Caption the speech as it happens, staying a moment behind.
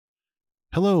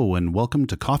Hello and welcome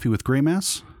to Coffee with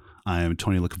Greymass. I am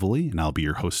Tony Licavulli and I'll be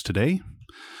your host today.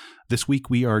 This week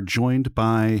we are joined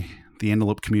by the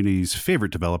Antelope community's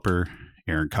favorite developer,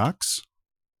 Aaron Cox.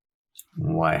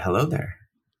 Why, hello there.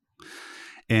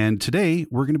 And today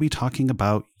we're going to be talking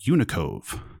about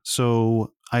Unicove.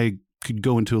 So I could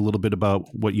go into a little bit about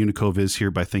what Unicove is here,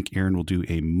 but I think Aaron will do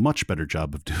a much better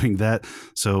job of doing that.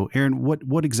 So Aaron,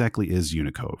 what exactly is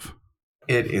Unicove?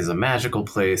 It is a magical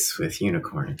place with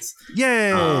unicorns.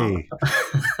 Yay!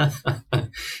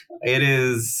 It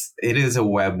is a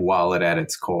web wallet at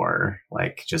its core,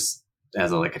 like just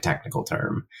as a technical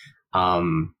term.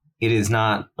 It is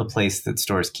not a place that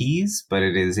stores keys, but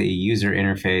it is a user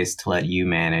interface to let you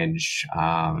manage,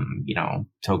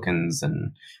 tokens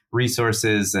and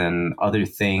resources and other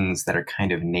things that are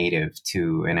kind of native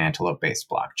to an Antelope-based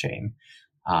blockchain.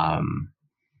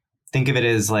 Think of it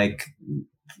as like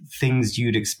things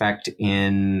you'd expect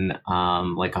in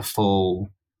like a full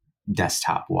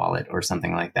desktop wallet or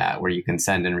something like that, where you can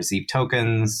send and receive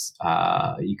tokens.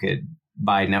 You could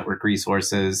buy network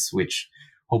resources, which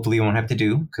hopefully you won't have to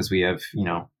do because we have,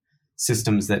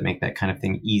 systems that make that kind of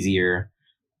thing easier,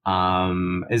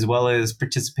 as well as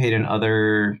participate in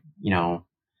other,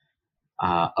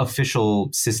 official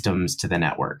systems to the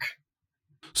network.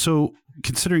 So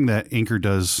considering that Anchor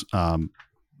does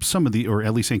some of the, or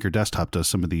at least Anchor Desktop does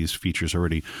some of these features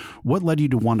already, what led you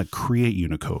to want to create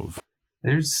Unicove?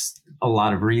 There's a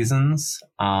lot of reasons.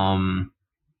 On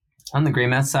the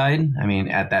Greymass side,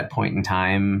 at that point in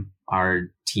time,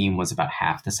 our team was about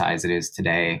half the size it is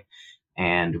today.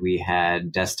 And we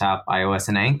had desktop, iOS,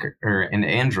 and Anchor, and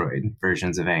Android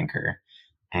versions of Anchor.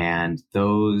 And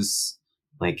those,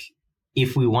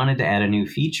 if we wanted to add a new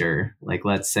feature,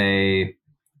 let's say,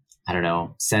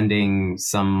 sending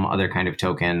some other kind of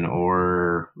token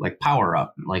or Power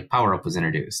Up was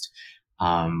introduced.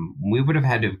 We would have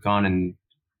had to have gone and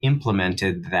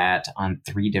implemented that on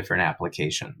 3 different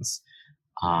applications.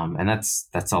 And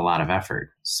that's a lot of effort.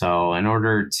 So in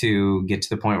order to get to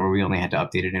the point where we only had to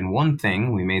update it in one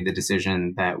thing, we made the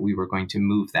decision that we were going to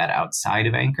move that outside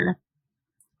of Anchor,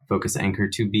 focus Anchor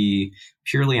to be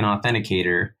purely an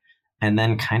authenticator, and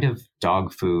then kind of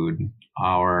dog food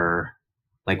our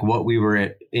what we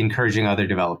were encouraging other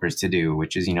developers to do,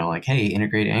 which is, hey,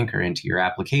 integrate Anchor into your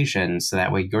application so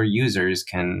that way your users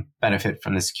can benefit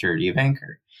from the security of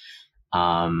Anchor.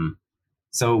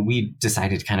 So we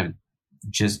decided to kind of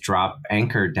just drop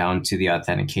Anchor down to the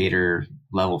authenticator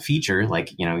level feature.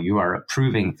 You are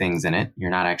approving things in it.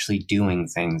 You're not actually doing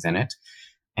things in it.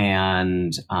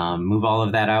 And move all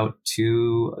of that out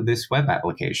to this web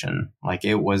application.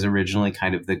 It was originally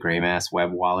kind of the Greymass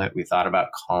web wallet. We thought about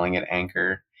calling it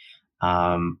Anchor,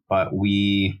 but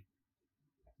we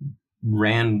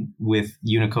ran with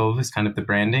Unicove as kind of the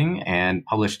branding and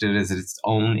published it as its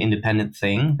own independent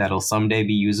thing that'll someday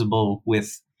be usable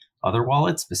with other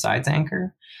wallets besides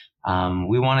Anchor.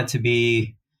 We want it to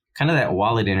be kind of that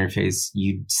wallet interface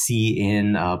you'd see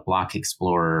in a Block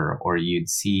Explorer or you'd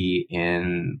see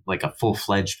in a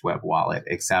full-fledged web wallet,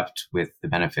 except with the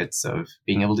benefits of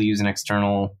being able to use an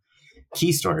external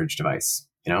key storage device,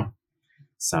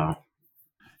 So.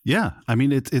 Yeah.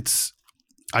 It's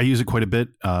I use it quite a bit,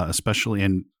 especially,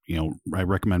 and, I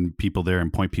recommend people there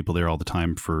and point people there all the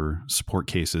time for support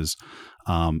cases.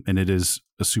 And it is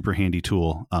a super handy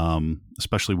tool,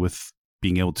 especially with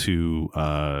being able to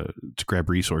grab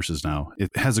resources now.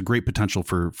 It has a great potential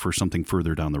for something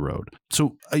further down the road.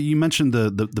 So you mentioned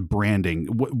the branding.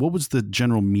 What was the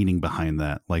general meaning behind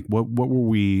that? What were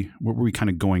we kind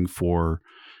of going for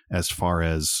as far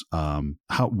as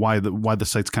why the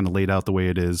site's kind of laid out the way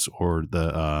it is, or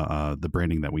the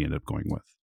branding that we ended up going with?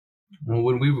 Well,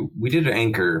 when we did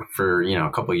Anchor for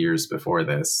a couple of years before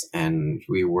this, and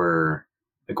we were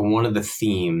one of the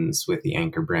themes with the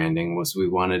Anchor branding was we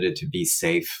wanted it to be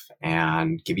safe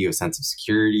and give you a sense of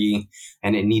security,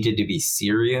 and it needed to be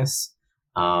serious.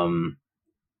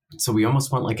 So we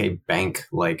almost went a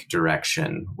bank-like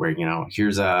direction where,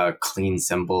 here's a clean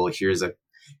symbol, here's a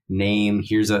name,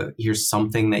 here's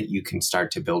something that you can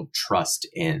start to build trust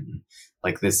in.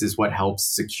 This is what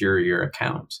helps secure your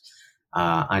account.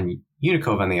 On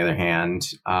Unicove, on the other hand,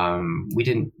 we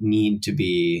didn't need to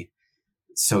be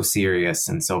so serious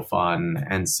and so fun.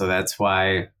 And so that's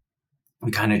why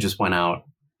we kind of just went out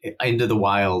into the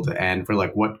wild and we're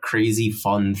what crazy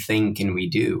fun thing can we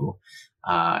do?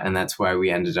 And that's why we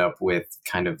ended up with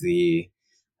kind of the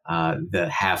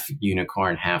half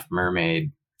unicorn, half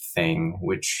mermaid thing,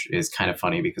 which is kind of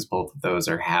funny because both of those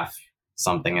are half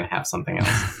something and half something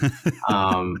else.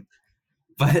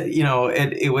 but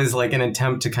it was like an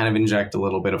attempt to kind of inject a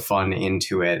little bit of fun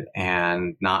into it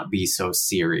and not be so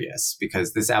serious,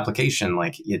 because this application,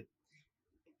 like it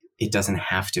doesn't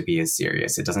have to be as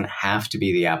serious. It doesn't have to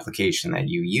be the application that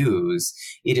you use.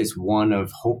 It is one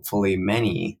of hopefully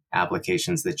many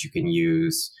applications that you can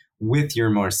use with your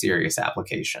more serious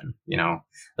application.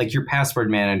 Like your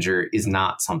password manager is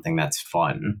not something that's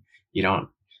fun. You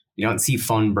don't see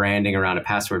fun branding around a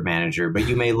password manager, but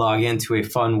you may log into a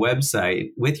fun website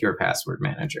with your password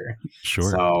manager. Sure.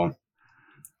 So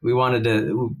we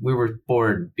were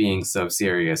bored being so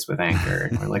serious with Anchor.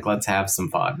 And we're like, let's have some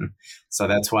fun. So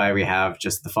that's why we have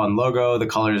just the fun logo. The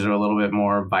colors are a little bit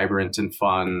more vibrant and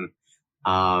fun.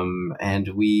 And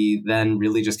we then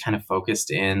really just kind of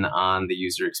focused in on the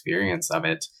user experience of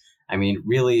it. I mean,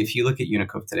 really, if you look at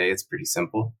Unicove today, it's pretty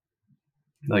simple.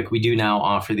 Like, we do now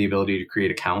offer the ability to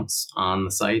create accounts on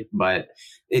the site, but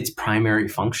its primary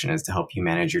function is to help you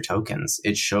manage your tokens.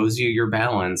 It shows you your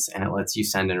balance and it lets you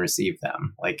send and receive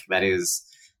them. Like, that is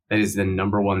the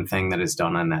number one thing that is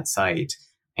done on that site.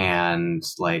 And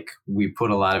like, we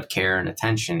put a lot of care and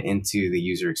attention into the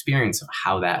user experience of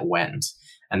how that went.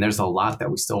 And there's a lot that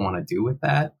we still want to do with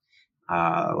that.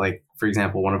 Like, for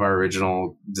example, one of our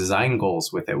original design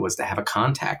goals with it was to have a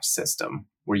contact system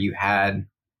where you had,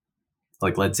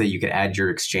 like, let's say you could add your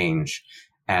exchange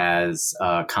as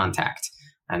a contact.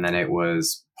 And then it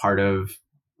was part of,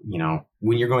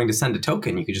 when you're going to send a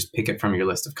token, you could just pick it from your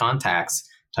list of contacts,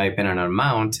 type in an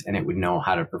amount, and it would know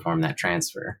how to perform that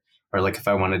transfer. Or like if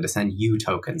I wanted to send you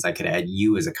tokens, I could add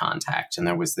you as a contact. And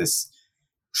there was this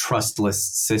trustless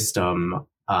system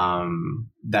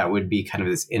that would be kind of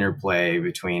this interplay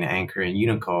between Anchor and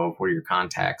Unicove, where your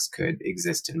contacts could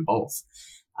exist in both.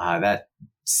 That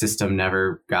system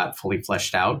never got fully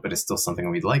fleshed out, but it's still something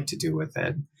we'd like to do with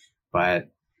it. But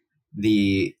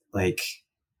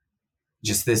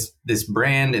just this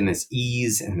brand and this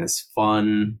ease and this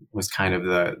fun was kind of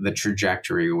the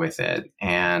trajectory with it.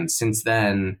 And since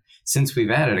then, since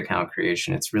we've added account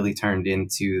creation, it's really turned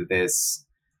into this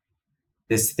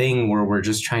thing where we're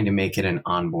just trying to make it an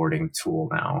onboarding tool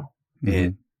now.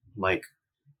 Mm-hmm.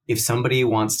 If somebody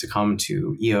wants to come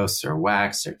to EOS or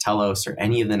Wax or Telos or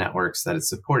any of the networks that is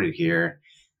supported here,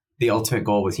 the ultimate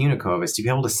goal with Unicove is to be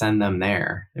able to send them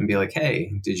there and be like,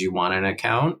 hey, did you want an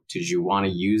account? Did you want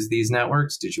to use these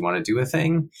networks? Did you want to do a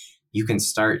thing? You can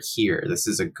start here. This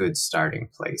is a good starting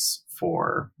place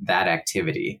for that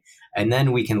activity. And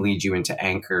then we can lead you into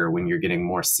Anchor when you're getting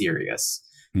more serious.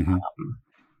 Mm-hmm.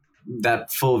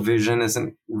 That full vision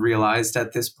isn't realized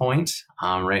at this point.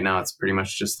 Right now, it's pretty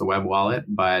much just the web wallet,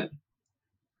 but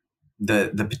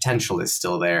the potential is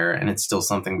still there, and it's still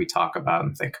something we talk about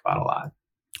and think about a lot.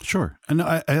 Sure. And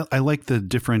I like the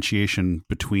differentiation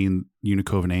between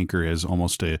Unicove and Anchor as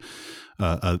almost the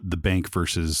bank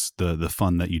versus the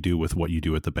fun that you do with what you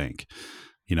do at the bank.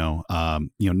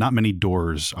 Not many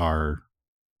doors are,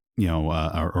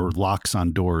 or locks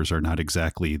on doors are not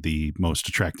exactly the most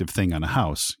attractive thing on a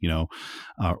house,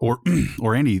 or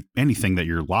anything that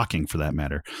you're locking for that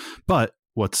matter. But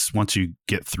once you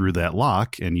get through that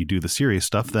lock and you do the serious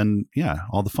stuff, then yeah,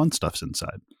 all the fun stuff's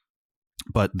inside.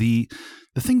 But the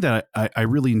thing that I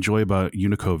really enjoy about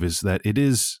Unicove is that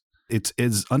it's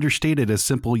as understated as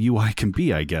simple UI can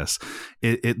be, I guess.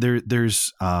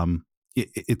 There's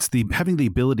having the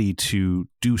ability to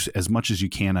do as much as you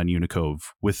can on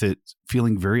Unicove with it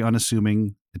feeling very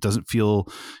unassuming. It doesn't feel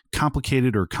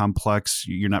complicated or complex.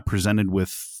 You're not presented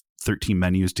with 13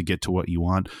 menus to get to what you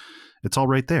want. It's all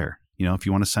right there. If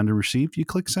you want to send and receive, you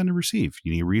click send and receive.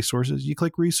 You need resources, you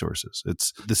click resources.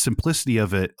 It's the simplicity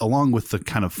of it, along with the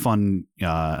kind of fun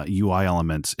UI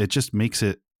elements. It just makes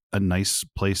it a nice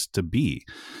place to be.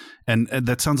 And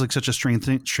that sounds like such a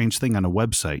strange thing on a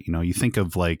website. You think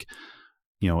of like,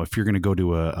 if you're going to go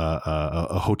to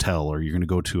a hotel or you're going to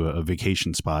go to a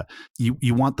vacation spot,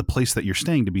 you want the place that you're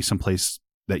staying to be someplace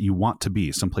that you want to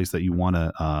be, someplace that you want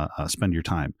to spend your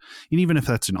time. And even if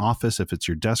that's an office, if it's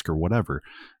your desk or whatever,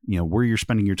 where you're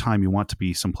spending your time, you want to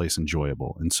be someplace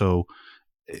enjoyable. And so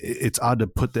it's odd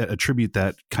to attribute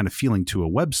that kind of feeling to a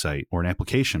website or an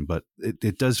application, but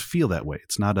it does feel that way.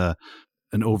 It's not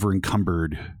an over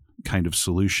encumbered kind of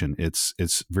solution.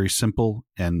 It's very simple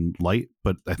and light,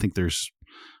 but I think there's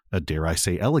dare I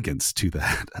say, elegance to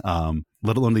that,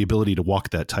 let alone the ability to walk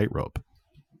that tightrope.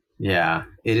 Yeah,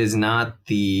 it is not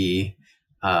the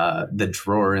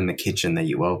drawer in the kitchen that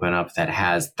you open up that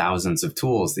has thousands of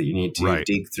tools that you need to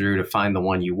dig through to find the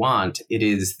one you want.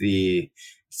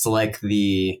 It's like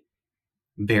the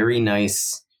very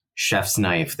nice chef's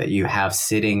knife that you have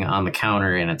sitting on the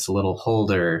counter in its little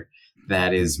holder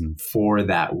that is Mm-hmm. for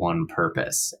that one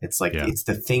purpose. It's like, Yeah. it's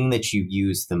the thing that you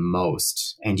use the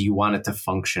most and you want it to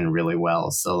function really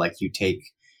well. So like you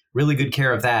take really good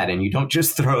care of that and you don't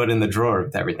just throw it in the drawer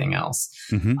with everything else.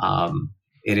 Mm-hmm.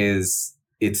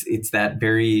 It's that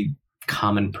very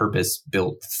common purpose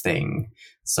built thing.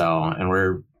 So, and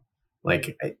we're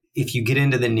like, if you get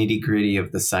into the nitty gritty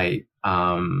of the site,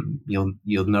 you'll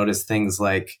notice things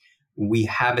like we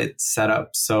have it set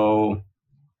up so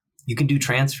you can do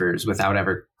transfers without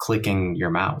ever clicking your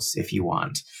mouse if you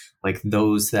want. Like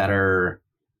those that are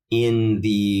in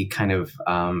the kind of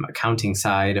accounting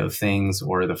side of things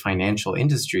or the financial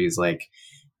industries, like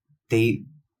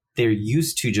they're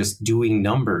used to just doing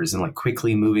numbers and like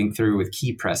quickly moving through with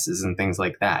key presses and things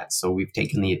like that. So we've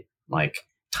taken the like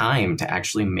time to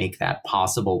actually make that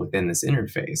possible within this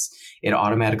interface. It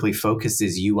automatically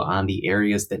focuses you on the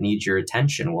areas that need your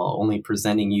attention while only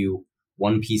presenting you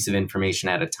one piece of information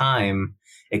at a time,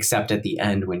 except at the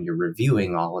end when you're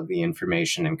reviewing all of the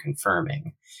information and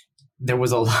confirming. There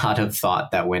was a lot of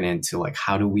thought that went into like,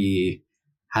 how do we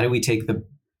take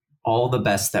all the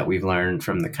best that we've learned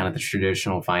from the kind of the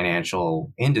traditional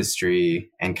financial industry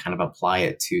and kind of apply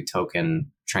it to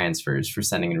token transfers for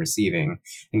sending and receiving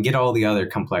and get all the other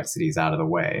complexities out of the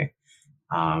way.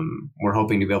 We're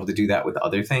hoping to be able to do that with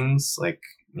other things like,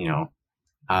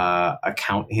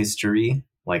 account history.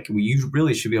 Like you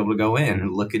really should be able to go in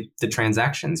and look at the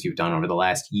transactions you've done over the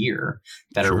last year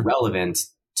that Sure. are relevant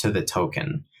to the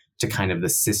token, to kind of the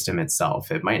system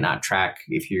itself. It might not track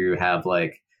if you have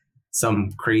like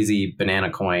some crazy banana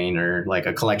coin or like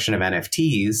a collection of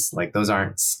NFTs, like those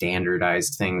aren't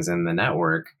standardized things in the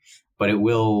network, but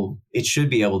it should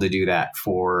be able to do that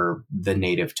for the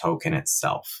native token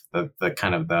itself, the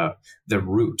kind of the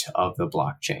root of the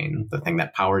blockchain, the thing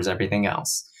that powers everything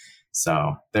else.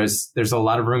 So there's a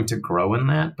lot of room to grow in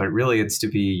that, but really it's to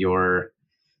be your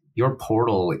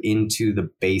portal into the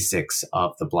basics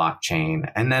of the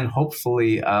blockchain, and then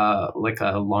hopefully like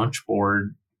a launch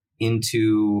board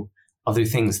into other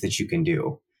things that you can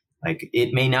do. Like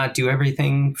it may not do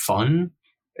everything fun,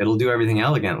 it'll do everything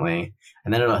elegantly,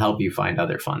 and then it'll help you find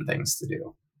other fun things to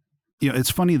do. It's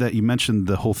funny that you mentioned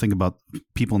the whole thing about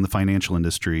people in the financial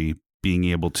industry being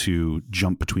able to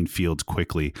jump between fields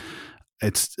quickly.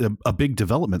 It's a big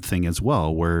development thing as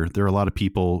well, where there are a lot of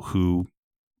people who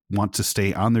want to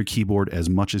stay on their keyboard as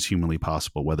much as humanly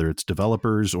possible, whether it's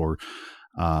developers or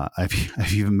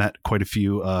I've even met quite a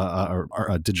few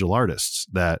digital artists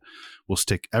that will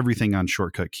stick everything on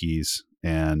shortcut keys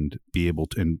and be able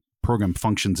to and program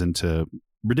functions into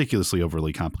ridiculously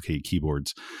overly complicated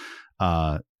keyboards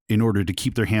in order to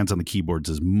keep their hands on the keyboards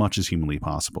as much as humanly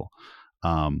possible.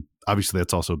 Obviously,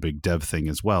 that's also a big dev thing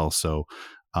as well. So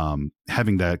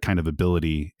having that kind of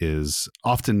ability is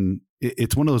often,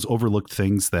 it's one of those overlooked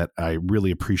things that I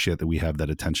really appreciate that we have that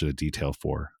attention to detail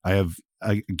for. I have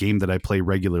a game that I play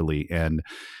regularly, and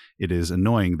it is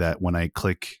annoying that when I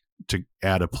click to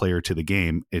add a player to the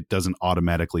game, it doesn't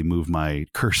automatically move my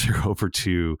cursor over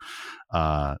to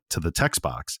the text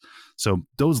box. So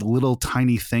those little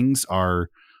tiny things are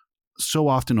so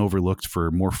often overlooked for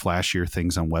more flashier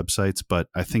things on websites, but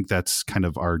I think that's kind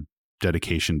of our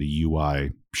dedication to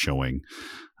UI showing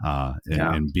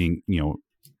and being,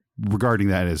 regarding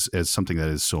that as something that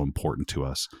is so important to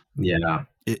us. Yeah.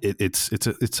 It's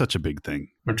such a big thing.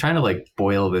 We're trying to like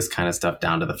boil this kind of stuff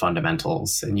down to the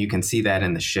fundamentals, and you can see that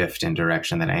in the shift in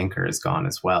direction that Anchor has gone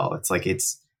as well. It's like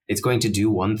it's going to do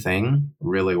one thing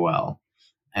really well,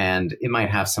 and it might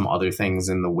have some other things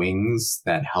in the wings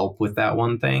that help with that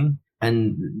one thing.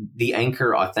 And the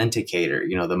Anchor Authenticator,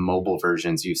 the mobile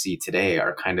versions you see today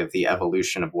are kind of the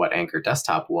evolution of what Anchor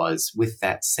Desktop was with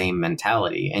that same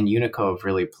mentality. And Unicove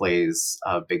really plays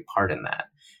a big part in that.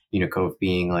 Unicove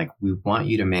being like, we want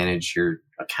you to manage your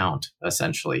account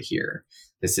essentially here.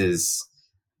 This is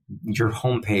your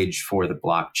homepage for the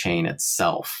blockchain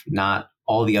itself, not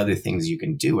all the other things you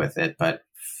can do with it, but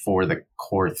for the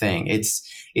core thing.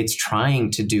 It's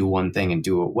trying to do one thing and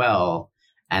do it well.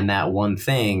 And that one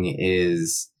thing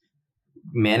is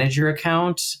manage your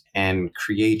account and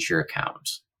create your account.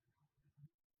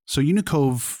 So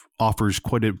Unicove offers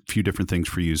quite a few different things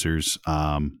for users.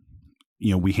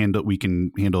 We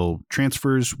can handle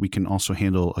transfers. We can also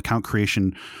handle account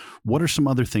creation. What are some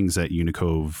other things that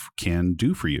Unicove can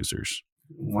do for users?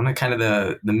 One of kind of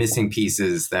the missing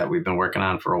pieces that we've been working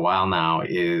on for a while now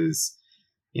is,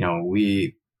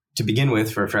 to begin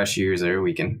with, for a fresh user,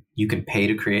 you can pay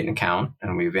to create an account,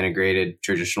 and we've integrated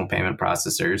traditional payment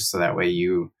processors so that way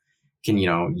you can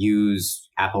use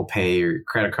Apple Pay or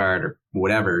credit card or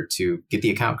whatever to get the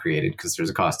account created, because there's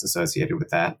a cost associated with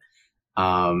that.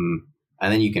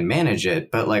 and then you can manage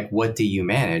it. But like, what do you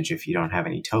manage if you don't have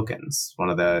any tokens? One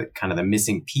of the kind of the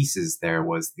missing pieces there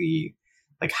was the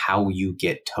like how you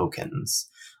get tokens.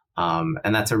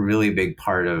 And that's a really big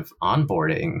part of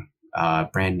onboarding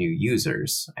brand new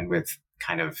users. And with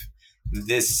kind of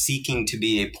this seeking to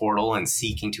be a portal and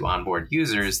seeking to onboard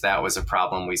users, that was a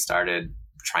problem we started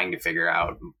trying to figure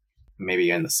out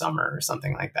maybe in the summer or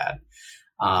something like that.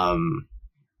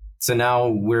 So now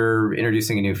we're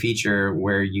introducing a new feature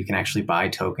where you can actually buy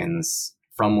tokens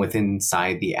from within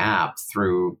inside the app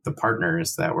through the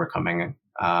partners that we're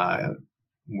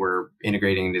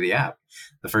integrating into the app.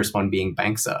 The first one being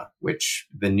Banksa, which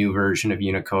the new version of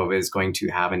Unicove is going to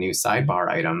have a new sidebar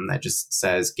item that just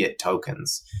says get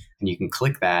tokens. And you can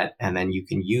click that, and then you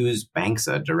can use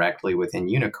Banksa directly within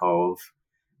Unicove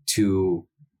to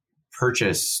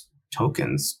purchase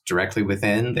tokens directly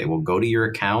within. They will go to your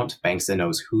account. Banksa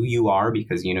knows who you are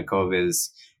because Unicove is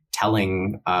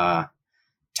telling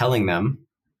them.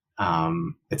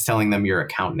 It's telling them your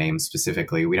account name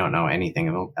specifically. We don't know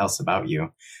anything else about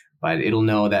you, but it'll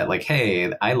know that like,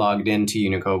 hey, I logged into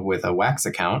Unicove with a Wax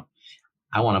account.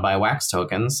 I want to buy Wax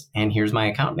tokens, and here's my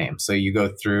account name. So you go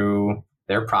through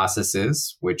their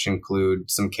processes, which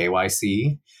include some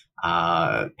KYC,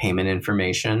 payment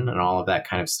information, and all of that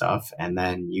kind of stuff. And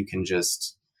then you can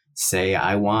just say,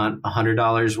 I want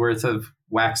 $100 worth of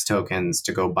Wax tokens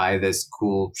to go buy this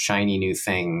cool, shiny new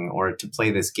thing, or to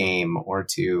play this game, or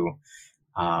to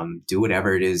do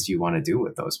whatever it is you want to do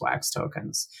with those Wax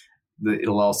tokens.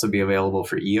 It'll also be available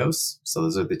for EOS. So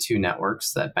those are the two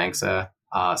networks that Banksa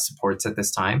supports at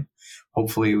this time.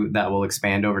 Hopefully that will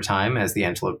expand over time as the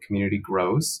Antelope community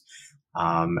grows.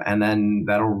 And then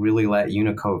that'll really let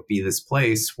Unicove be this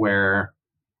place where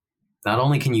not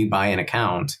only can you buy an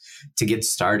account to get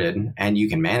started and you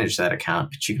can manage that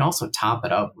account, but you can also top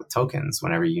it up with tokens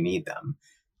whenever you need them.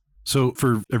 So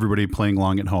for everybody playing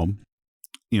along at home,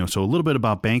 so a little bit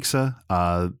about Banksa.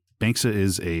 Banksa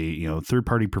is a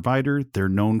third-party provider. They're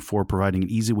known for providing an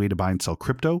easy way to buy and sell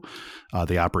crypto.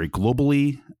 They operate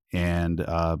globally, and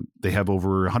they have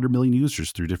over 100 million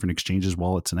users through different exchanges,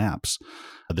 wallets, and apps.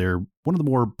 They're one of the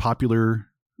more popular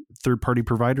third-party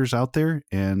providers out there,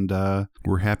 and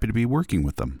we're happy to be working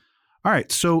with them. All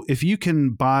right, so if you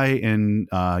can buy and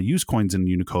use coins in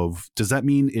Unicove, does that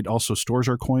mean it also stores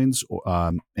our coins?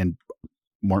 And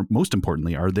most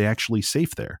importantly, are they actually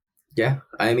safe there? Yeah,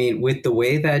 I mean, with the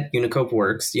way that Unicove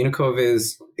works,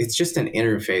 it's just an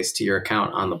interface to your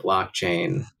account on the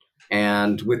blockchain.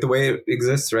 And with the way it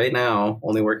exists right now,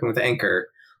 only working with Anchor,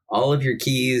 all of your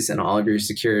keys and all of your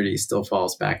security still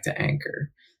falls back to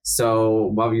Anchor.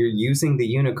 So while you're using the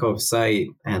Unicove site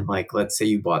and like, let's say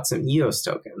you bought some EOS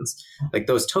tokens, like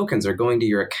those tokens are going to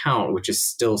your account, which is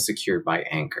still secured by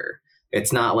Anchor.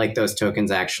 It's not like those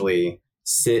tokens actually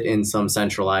sit in some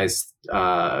centralized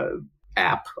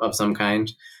app of some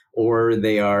kind, or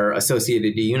they are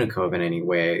associated to Unicove in any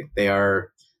way. They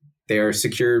are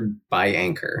secured by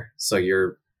Anchor. So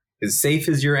you're as safe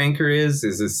as your Anchor is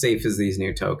as safe as these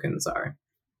new tokens are.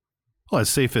 Well,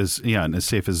 and as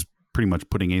safe as pretty much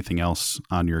putting anything else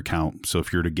on your account. So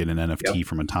if you're to get an NFT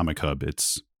from Atomic Hub,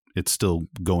 it's still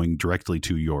going directly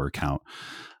to your account.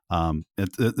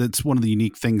 It's one of the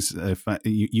unique things.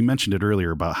 You mentioned it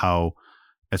earlier about how,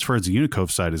 as far as the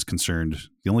Unicove side is concerned,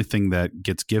 the only thing that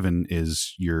gets given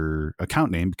is your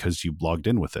account name because you logged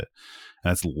in with it.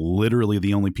 And that's literally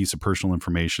the only piece of personal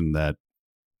information that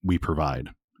we provide.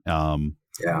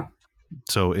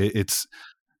 So it's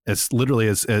literally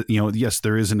as yes,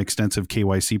 there is an extensive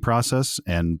KYC process,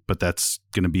 but that's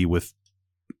going to be with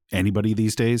anybody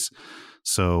these days.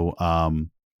 So,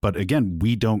 but again,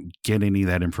 we don't get any of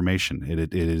that information.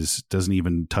 It doesn't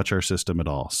even touch our system at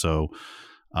all. So,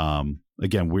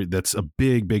 again, that's a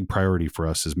big priority for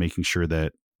us, is making sure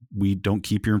that we don't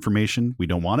keep your information. We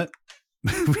don't want it.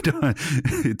 We don't.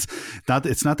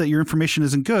 It's not that your information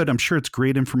isn't good. I'm sure it's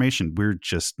great information. We're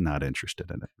just not interested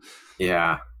in it.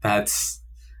 Yeah, that's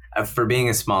for being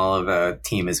as small of a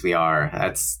team as we are.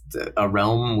 That's a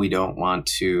realm we don't want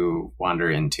to wander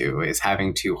into, is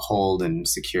having to hold and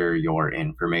secure your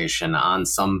information on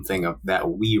something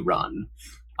that we run.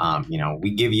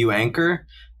 We give you Anchor.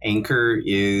 Anchor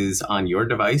is on your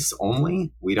device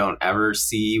only. We don't ever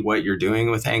see what you're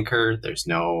doing with Anchor. There's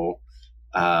not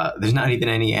even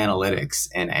any analytics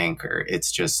in Anchor.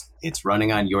 It's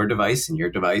running on your device, and your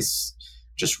device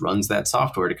just runs that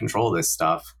software to control this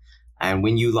stuff. And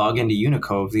when you log into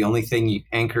Unicove, the only thing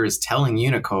Anchor is telling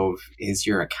Unicove is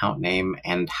your account name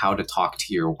and how to talk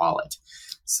to your wallet.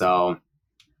 So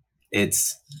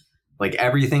it's like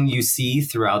everything you see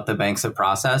throughout the Banksa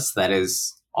process, that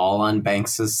is all on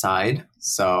Banksa's side.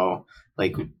 So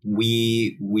like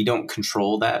we don't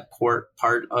control that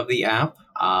part of the app.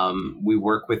 We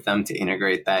work with them to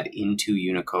integrate that into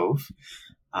Unicove.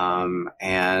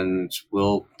 And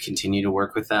we'll continue to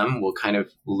work with them. We'll kind of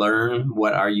learn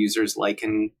what our users like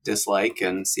and dislike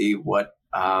and see what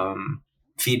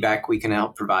feedback we can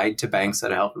help provide to banks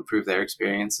that help improve their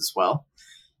experience as well.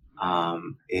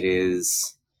 It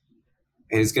is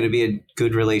going to be a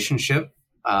good relationship.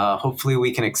 Hopefully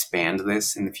we can expand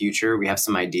this in the future. We have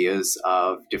some ideas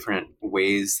of different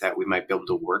ways that we might be able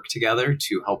to work together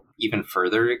to help even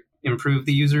further improve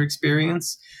the user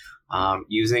experience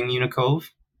using Unicove.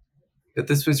 But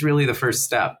this was really the first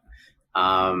step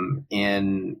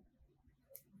in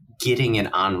getting an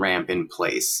on-ramp in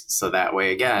place. So that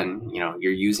way, again,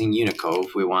 you're using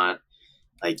Unicove. We want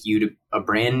a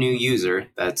brand new user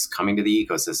that's coming to the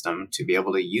ecosystem to be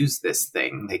able to use this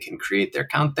thing. They can create their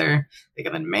account there. They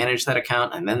can then manage that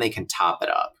account, and then they can top it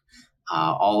up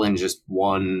all in just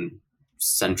one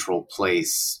central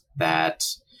place that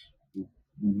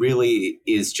really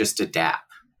is just a DApp.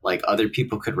 Like, other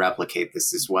people could replicate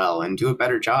this as well and do a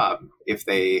better job if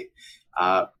they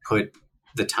put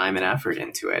the time and effort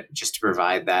into it, just to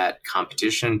provide that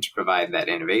competition, to provide that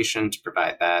innovation, to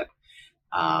provide that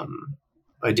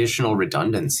additional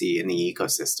redundancy in the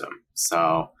ecosystem.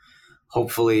 So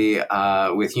hopefully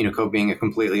with Unicove being a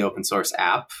completely open source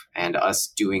app and us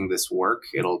doing this work,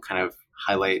 it'll kind of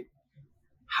highlight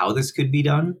how this could be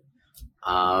done.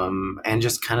 And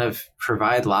just kind of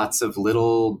provide lots of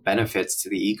little benefits to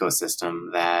the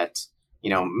ecosystem that,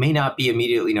 may not be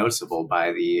immediately noticeable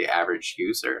by the average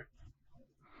user.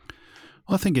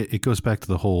 Well, I think it goes back to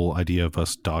the whole idea of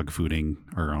us dog fooding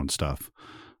our own stuff.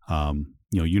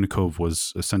 Unicove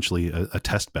was essentially a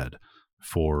test bed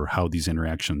for how these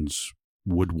interactions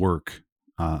would work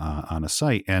on a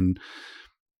site. And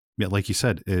yeah, like you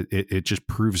said, it just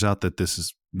proves out that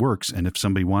this works. And if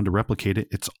somebody wanted to replicate it,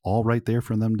 it's all right there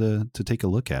for them to take a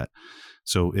look at.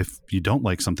 So if you don't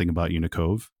like something about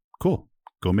Unicove, cool,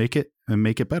 go make it and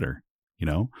make it better,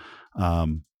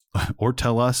 or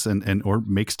tell us and or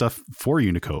make stuff for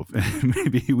Unicove and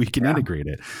maybe we can integrate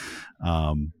it.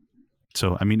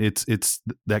 So, I mean, it's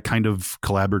that kind of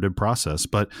collaborative process.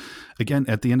 But again,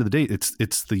 at the end of the day,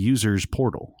 it's the user's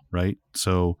portal, right?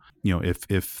 So,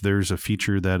 if there's a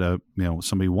feature that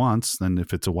somebody wants, then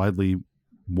if it's a widely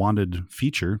wanted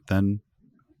feature, then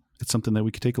it's something that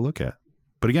we could take a look at.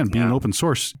 But again, being open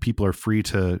source, people are free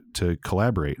to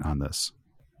collaborate on this.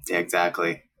 Yeah,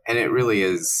 exactly. And it really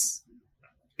is.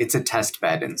 It's a test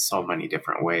bed in so many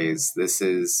different ways. This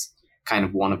is kind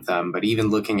of one of them, but even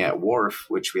looking at Wharf,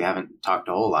 which we haven't talked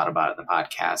a whole lot about in the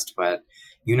podcast, but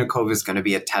Unicove is going to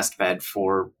be a test bed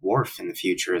for Wharf in the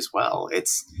future as well.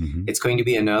 It's going to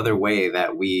be another way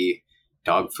that we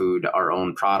dog food our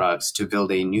own products to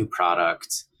build a new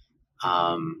product.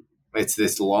 It's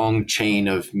this long chain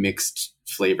of mixed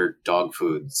flavored dog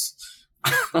foods.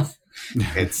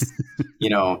 It's,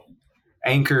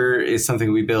 Anchor is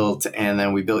something we built, and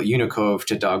then we built Unicove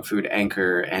to dog food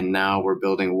Anchor, and now we're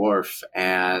building Wharf,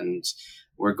 and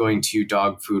we're going to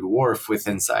dog food Wharf with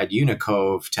inside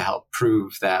Unicove to help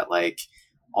prove that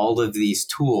all of these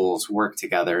tools work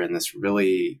together in this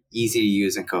really easy to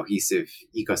use and cohesive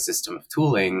ecosystem of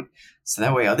tooling. So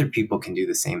that way other people can do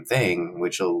the same thing,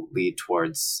 which will lead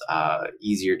towards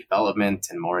easier development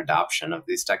and more adoption of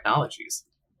these technologies.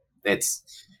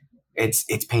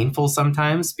 It's painful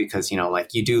sometimes because,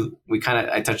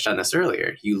 I touched on this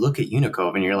earlier. You look at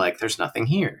Unicove and you're like, there's nothing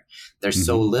here. There's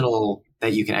so little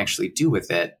that you can actually do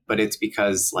with it. But it's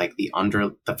because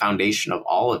the foundation of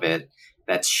all of it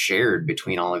that's shared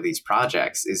between all of these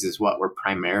projects is what we're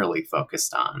primarily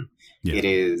focused on. Yeah. It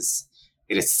is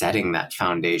setting that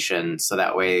foundation so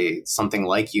that way something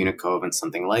like Unicove and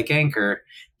something like Anchor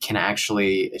can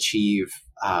actually achieve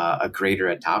a greater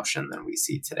adoption than we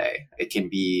see today. It can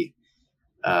be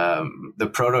the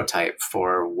prototype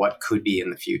for what could be in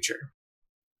the future.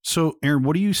 So, Aaron,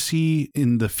 what do you see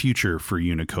in the future for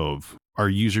Unicove? Are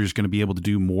users going to be able to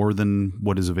do more than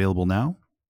what is available now?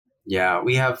 Yeah,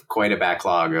 we have quite a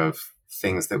backlog of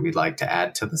things that we'd like to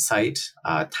add to the site.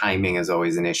 Timing is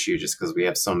always an issue just because we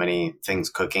have so many things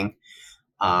cooking.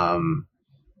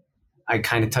 I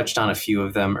kind of touched on a few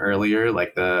of them earlier,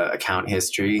 like the account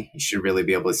history. You should really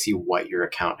be able to see what your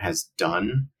account has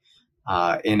done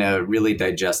in a really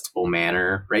digestible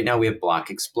manner. Right now we have block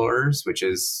explorers, which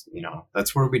is,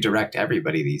 that's where we direct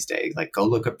everybody these days. Go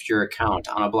look up your account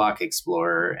on a block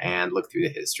explorer and look through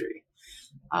the history.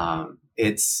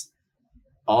 It's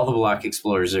all the block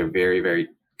explorers are very, very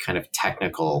kind of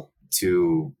technical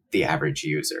to the average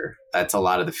user. That's a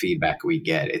lot of the feedback we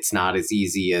get. It's not as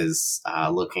easy as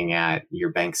looking at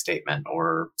your bank statement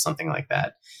or something like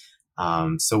that.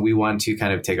 So we want to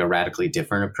kind of take a radically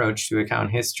different approach to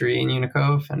account history in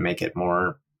Unicove and make it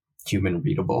more human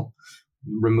readable.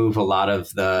 Remove a lot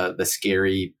of the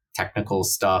scary technical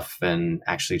stuff and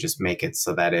actually just make it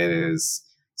so that it is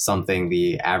something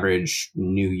the average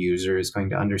new user is going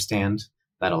to understand.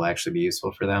 That'll actually be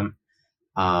useful for them.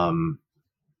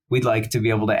 We'd like to be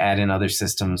able to add in other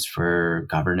systems for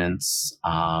governance,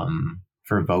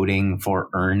 for voting, for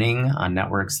earning on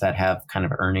networks that have kind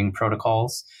of earning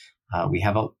protocols. We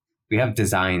have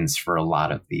designs for a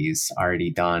lot of these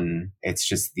already done. It's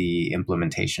just the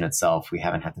implementation itself we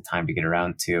haven't had the time to get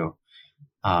around to.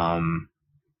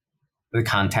 The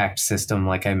contact system,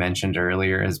 like I mentioned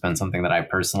earlier, has been something that I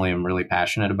personally am really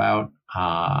passionate about.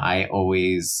 I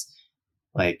always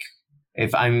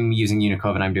if I'm using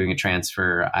Unicove and I'm doing a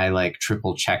transfer, I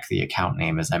triple check the account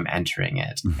name as I'm entering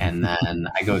it. And then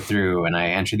I go through and I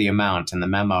enter the amount in the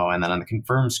memo. And then on the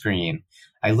confirm screen,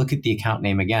 I look at the account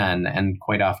name again and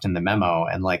quite often the memo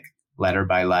and letter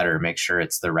by letter, make sure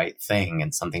it's the right thing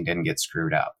and something didn't get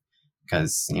screwed up.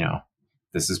 Because,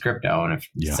 this is crypto. And if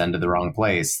you send to the wrong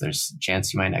place, there's a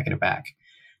chance you might not get it back.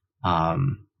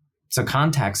 So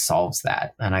Contact solves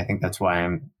that. And I think that's why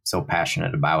I'm so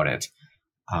passionate about it.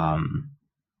 And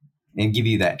give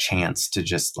you that chance to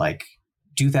just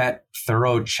do that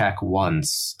thorough check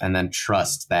once and then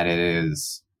trust that it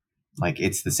is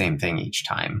it's the same thing each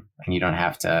time and you don't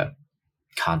have to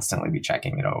constantly be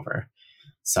checking it over.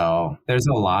 So there's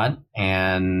a lot,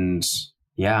 and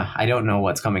I don't know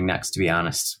what's coming next, to be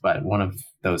honest, but one of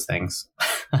those things.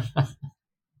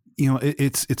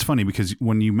 It's funny because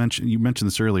when you mentioned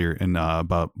this earlier and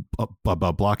about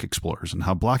block explorers and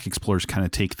how block explorers kind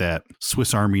of take that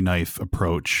Swiss Army knife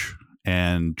approach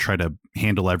and try to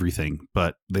handle everything,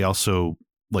 but they also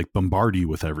bombard you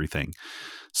with everything.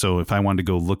 So if I wanted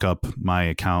to go look up my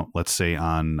account, let's say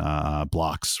on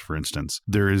blocks, for instance,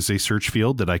 there is a search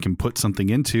field that I can put something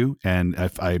into, and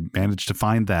if I manage to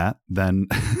find that, then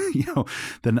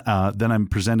then I'm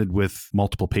presented with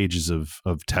multiple pages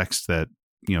of text that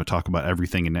talk about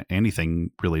everything and anything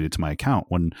related to my account.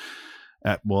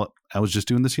 I was just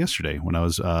doing this yesterday when I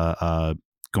was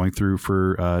going through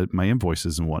for my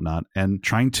invoices and whatnot, and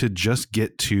trying to just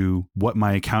get to what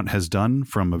my account has done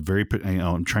from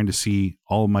I'm trying to see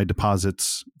all of my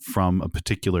deposits from a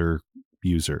particular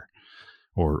user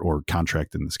or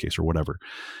contract in this case or whatever.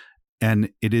 And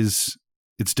it's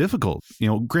difficult.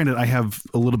 Granted, I have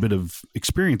a little bit of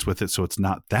experience with it, so it's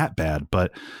not that bad,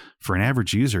 but for an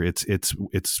average user, it's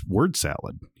word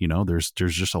salad. There's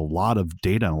just a lot of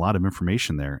data and a lot of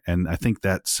information there. And I think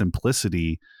that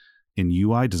simplicity in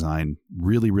UI design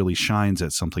really, really shines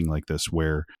at something like this,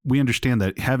 where we understand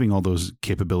that having all those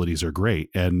capabilities are great.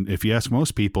 And if you ask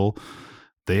most people,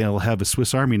 they'll have a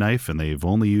Swiss Army knife and they've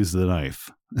only used the knife.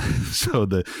 So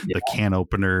the can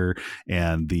opener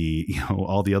and the,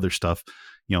 all the other stuff,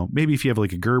 maybe if you have a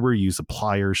Gerber, use a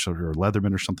pliers or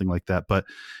Leatherman or something like that, but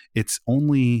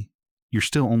you're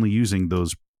still only using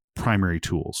those primary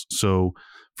tools. So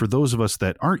for those of us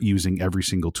that aren't using every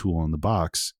single tool in the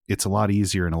box, it's a lot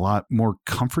easier and a lot more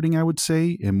comforting, I would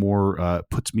say, and more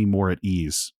puts me more at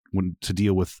ease to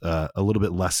deal with a little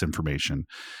bit less information.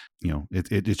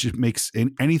 It just makes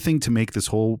anything to make this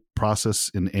whole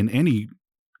process in any,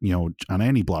 on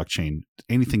any blockchain,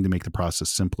 anything to make the process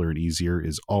simpler and easier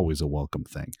is always a welcome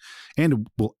thing, and it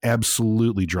will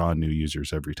absolutely draw new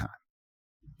users every time.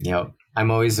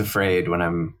 I'm always afraid when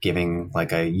I'm giving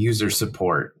a user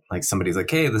support, somebody's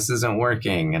hey, this isn't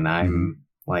working. And I'm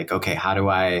okay, how do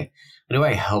I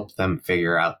help them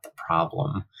figure out the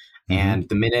problem? Mm-hmm. And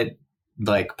the minute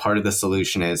part of the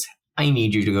solution is, I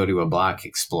need you to go to a block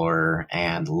explorer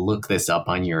and look this up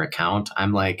on your account,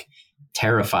 I'm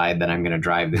terrified that I'm going to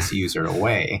drive this user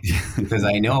away because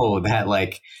I know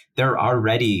that they're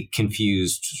already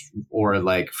confused or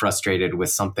frustrated with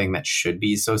something that should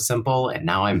be so simple. And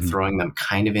now I'm throwing them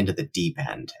kind of into the deep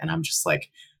end. And I'm just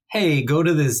hey, go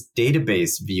to this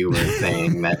database viewer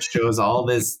thing that shows all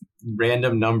this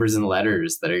random numbers and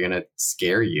letters that are going to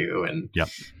scare you. And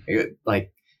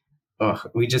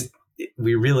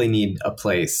we really need a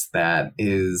place that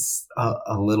is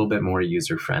a little bit more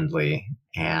user friendly,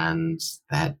 and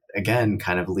that again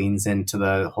kind of leans into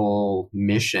the whole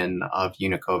mission of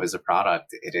Unicove as a product.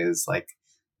 It is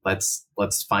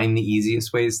let's find the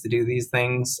easiest ways to do these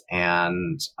things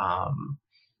and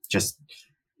just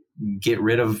get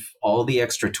rid of all the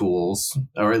extra tools,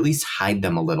 or at least hide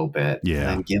them a little bit, and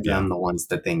then give them the ones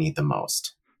that they need the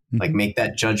most. Make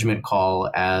that judgment call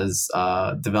as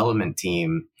a development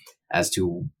team as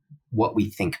to what we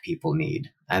think people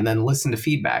need, and then listen to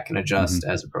feedback and adjust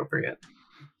as appropriate.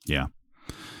 Yeah.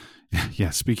 Yeah.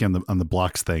 Speaking on the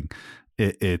blocks thing,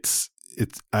 it's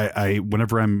I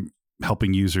whenever I'm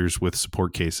helping users with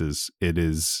support cases, it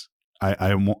is,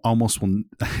 I almost will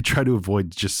I try to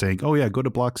avoid just saying, oh yeah, go to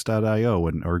blocks.io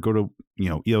or go to,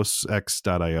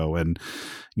 eosx.io and,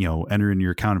 enter in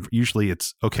your account. Usually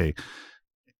it's okay.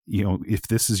 If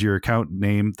this is your account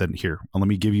name, then here, let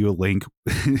me give you a link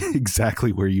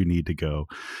exactly where you need to go.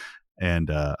 And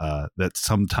that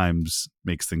sometimes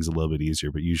makes things a little bit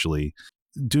easier, but usually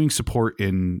doing support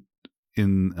in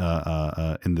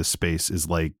this space is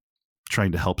like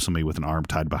trying to help somebody with an arm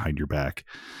tied behind your back,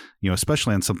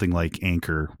 especially on something like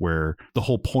Anchor, where the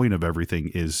whole point of everything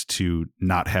is to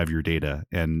not have your data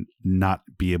and not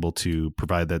be able to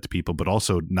provide that to people, but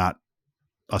also not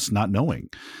knowing.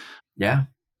 Yeah.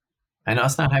 And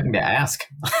us not having to ask.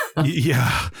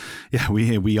 Yeah.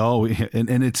 We all,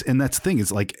 and that's the thing,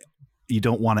 is like, you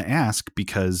don't want to ask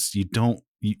because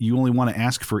you only want to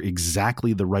ask for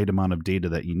exactly the right amount of data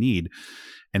that you need.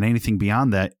 And anything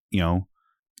beyond that,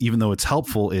 even though it's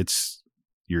helpful,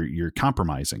 you're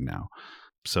compromising now.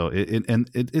 So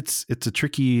it's a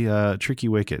tricky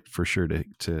wicket for sure to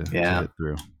hit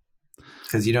through.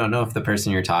 Because you don't know if the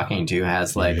person you're talking to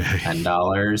has like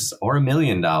 $10 or $1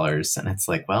 million. And it's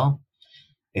like, well,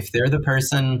 if they're the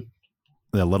person.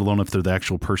 Yeah, let alone if they're the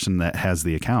actual person that has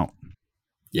the account.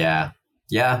 Yeah.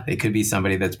 Yeah. It could be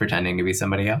somebody that's pretending to be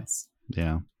somebody else.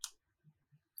 Yeah.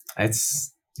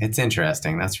 It's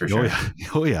interesting. That's for sure.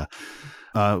 Oh yeah.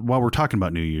 While we're talking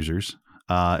about new users,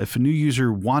 if a new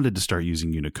user wanted to start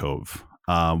using Unicove,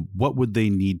 what would they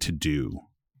need to do?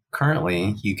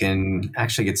 Currently, you can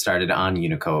actually get started on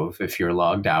Unicove if you're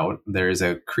logged out. There's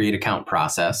a create account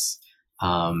process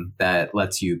that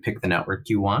lets you pick the network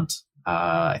you want.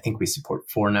 I think we support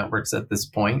 4 networks at this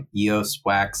point: EOS,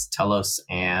 Wax, Telos,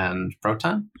 and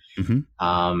Proton.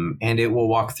 Mm-hmm. And it will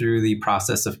walk through the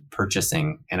process of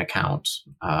purchasing an account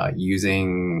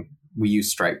we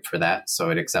use Stripe for that, so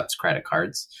it accepts credit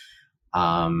cards.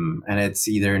 And it's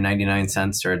either 99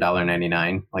 cents or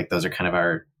 $1.99. Like, those are kind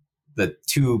of the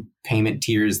 2 payment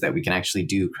tiers that we can actually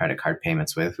do credit card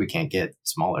payments with. We can't get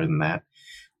smaller than that.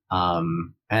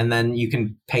 And then you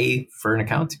can pay for an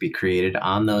account to be created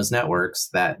on those networks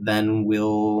that then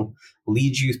will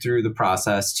lead you through the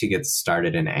process to get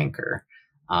started in Anchor.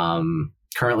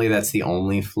 Currently, that's the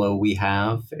only flow we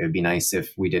have. It would be nice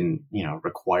if we didn't,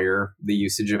 require the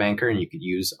usage of Anchor and you could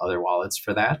use other wallets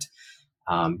for that.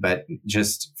 But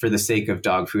just for the sake of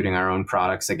dog fooding our own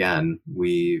products, again,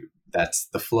 that's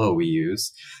the flow we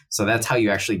use. So that's how you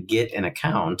actually get an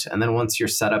account. And then once you're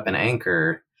set up in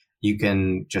Anchor, you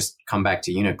can just come back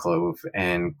to Unicove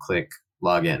and click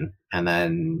login. And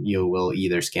then you will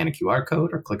either scan a QR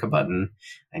code or click a button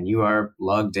and you are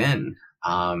logged in.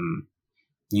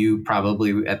 You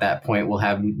probably at that point will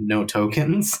have no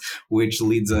tokens, which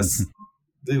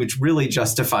really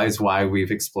justifies why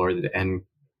we've explored and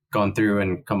gone through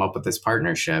and come up with this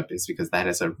partnership, is because that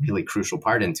is a really crucial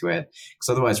part into it. Because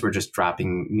otherwise we're just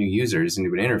dropping new users into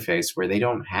an interface where they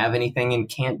don't have anything and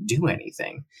can't do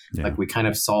anything. Yeah. Like, we kind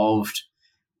of solved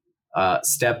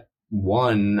step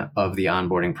 1 of the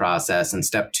onboarding process, and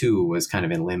step 2 was kind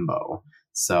of in limbo.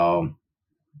 So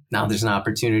now there's an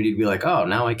opportunity to be like, oh,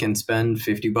 now I can spend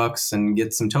 $50 and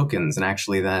get some tokens and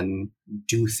actually then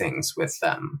do things with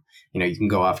them. You can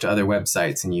go off to other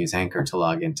websites and use Anchor to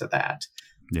log into that.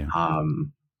 Yeah.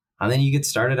 And then you get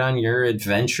started on your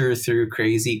adventure through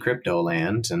crazy crypto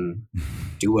land and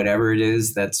do whatever it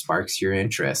is that sparks your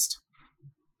interest.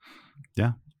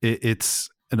 Yeah. It's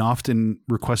an often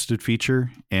requested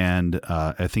feature. And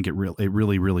I think it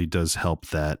really does help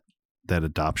that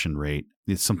adoption rate.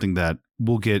 It's something that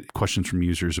we'll get questions from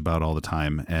users about all the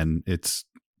time. And it's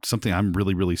something I'm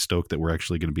really, really stoked that we're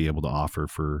actually going to be able to offer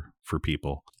for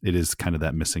people. It is kind of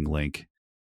that missing link.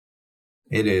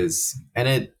 It is.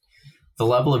 And the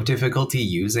level of difficulty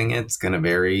using it's going to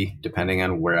vary depending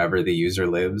on wherever the user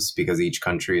lives, because each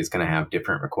country is going to have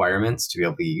different requirements to be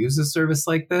able to use a service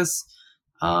like this.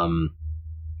 And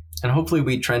hopefully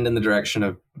we trend in the direction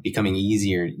of becoming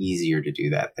easier and easier to do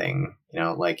that thing.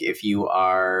 Like, if you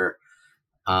are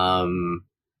a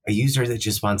user that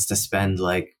just wants to spend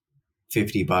like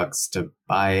 $50 to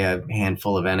buy a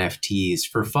handful of NFTs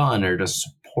for fun or to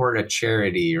support a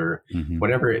charity or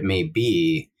whatever it may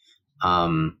be,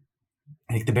 I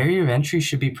think the barrier of entry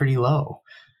should be pretty low.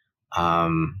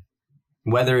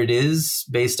 Whether it is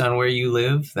based on where you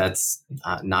live, that's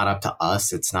not up to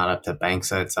us. It's not up to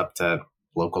banks. It's up to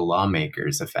local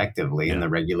lawmakers effectively and the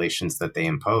regulations that they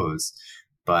impose.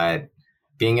 But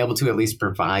being able to at least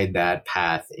provide that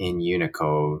path in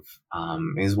Unicove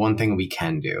is one thing we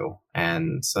can do.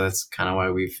 And so that's kind of why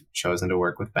we've chosen to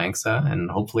work with Banksa. And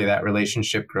hopefully that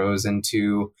relationship grows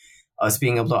into us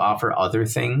being able to offer other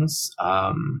things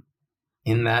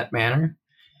in that manner.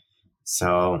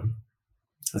 So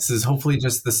this is hopefully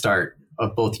just the start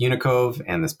of both Unicove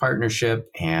and this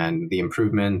partnership and the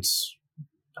improvement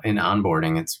in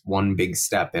onboarding. It's one big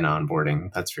step in onboarding,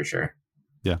 that's for sure.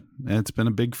 Yeah, and it's been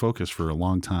a big focus for a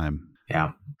long time. Yeah.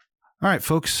 All right,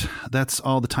 folks, that's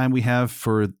all the time we have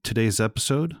for today's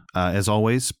episode. As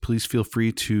always, please feel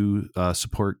free to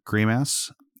support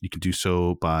GrayMass. You can do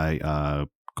so by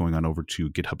going on over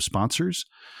to GitHub sponsors.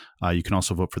 You can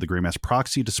also vote for the GrayMass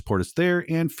proxy to support us there,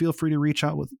 and feel free to reach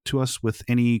out to us with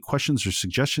any questions or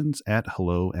suggestions at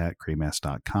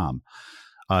hello@graymass.com.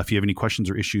 If you have any questions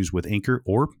or issues with Anchor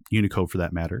or Unicove for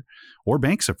that matter, or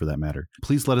Banksa for that matter,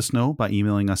 please let us know by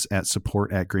emailing us at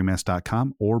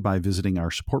support@graymass.com or by visiting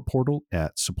our support portal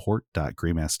at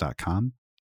support.graymass.com.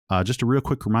 Just a real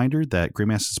quick reminder that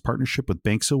GrayMass's partnership with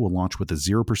Banksa will launch with a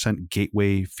 0%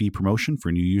 gateway fee promotion for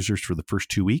new users for the first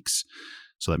 2 weeks.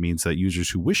 So that means that users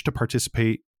who wish to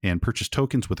participate and purchase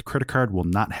tokens with a credit card will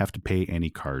not have to pay any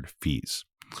card fees.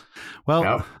 Well,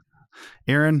 Yep.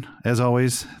 Aaron, as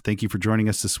always, thank you for joining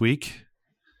us this week.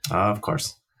 Of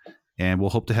course. And we'll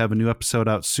hope to have a new episode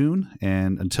out soon.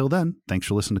 And until then, thanks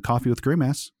for listening to Coffee with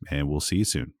GrayMass, and we'll see you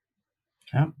soon.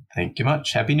 Yep. Thank you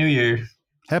much. Happy New Year.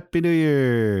 Happy New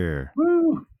Year.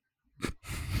 Woo.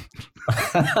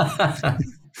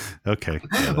 Okay.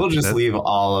 Yeah, we'll just leave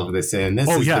all of this in. This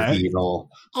is the B-roll.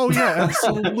 Oh, yeah,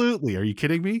 absolutely. Are you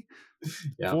kidding me?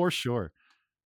 Yeah. For sure.